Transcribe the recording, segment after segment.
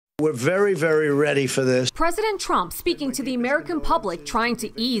We're very, very ready for this. President Trump speaking to the American public, trying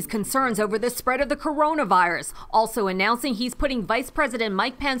to ease concerns over the spread of the coronavirus, also announcing he's putting Vice President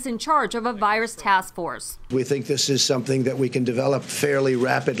Mike Pence in charge of a virus task force. We think this is something that we can develop fairly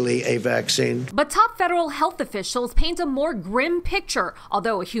rapidly, a vaccine. But top federal health officials paint a more grim picture.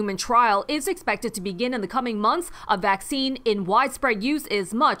 Although a human trial is expected to begin in the coming months, a vaccine in widespread use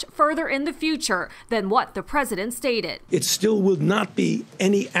is much further in the future than what the president stated. It still will not be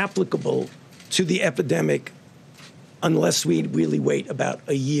any applicable to the epidemic unless we really wait about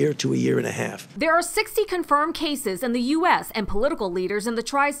a year to a year and a half. There are 60 confirmed cases in the U.S., and political leaders in the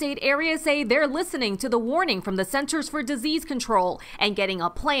tri-state area say they're listening to the warning from the Centers for Disease Control and getting a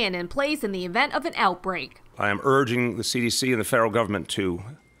plan in place in the event of an outbreak. I am urging the CDC and the federal government to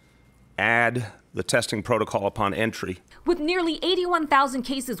add the testing protocol upon entry. With nearly 81,000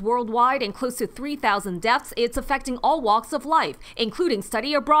 cases worldwide and close to 3,000 deaths, it's affecting all walks of life, including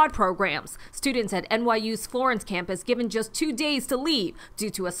study abroad programs. Students at NYU's Florence campus given just 2 days to leave due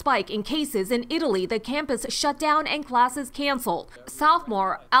to a spike in cases in Italy. The campus shut down and classes canceled.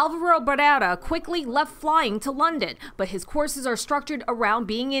 Sophomore Alvaro Barrera quickly left flying to London, but his courses are structured around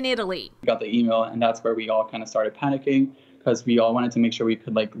being in Italy. We got the email, and that's where we all kind of started panicking, because we all wanted to make sure we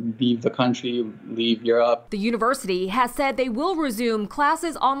could leave the country, leave Europe. The university has said they will resume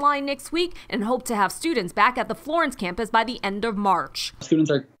classes online next week and hope to have students back at the Florence campus by the end of March. Students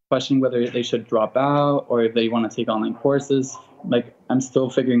are questioning whether they should drop out or if they want to take online courses. I'm still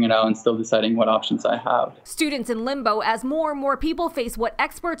figuring it out and still deciding what options I have. Students in limbo as more and more people face what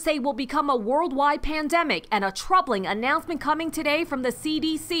experts say will become a worldwide pandemic, and a troubling announcement coming today from the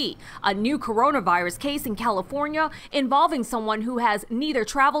CDC. A new coronavirus case in California involving someone who has neither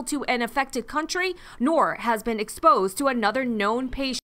traveled to an affected country nor has been exposed to another known patient.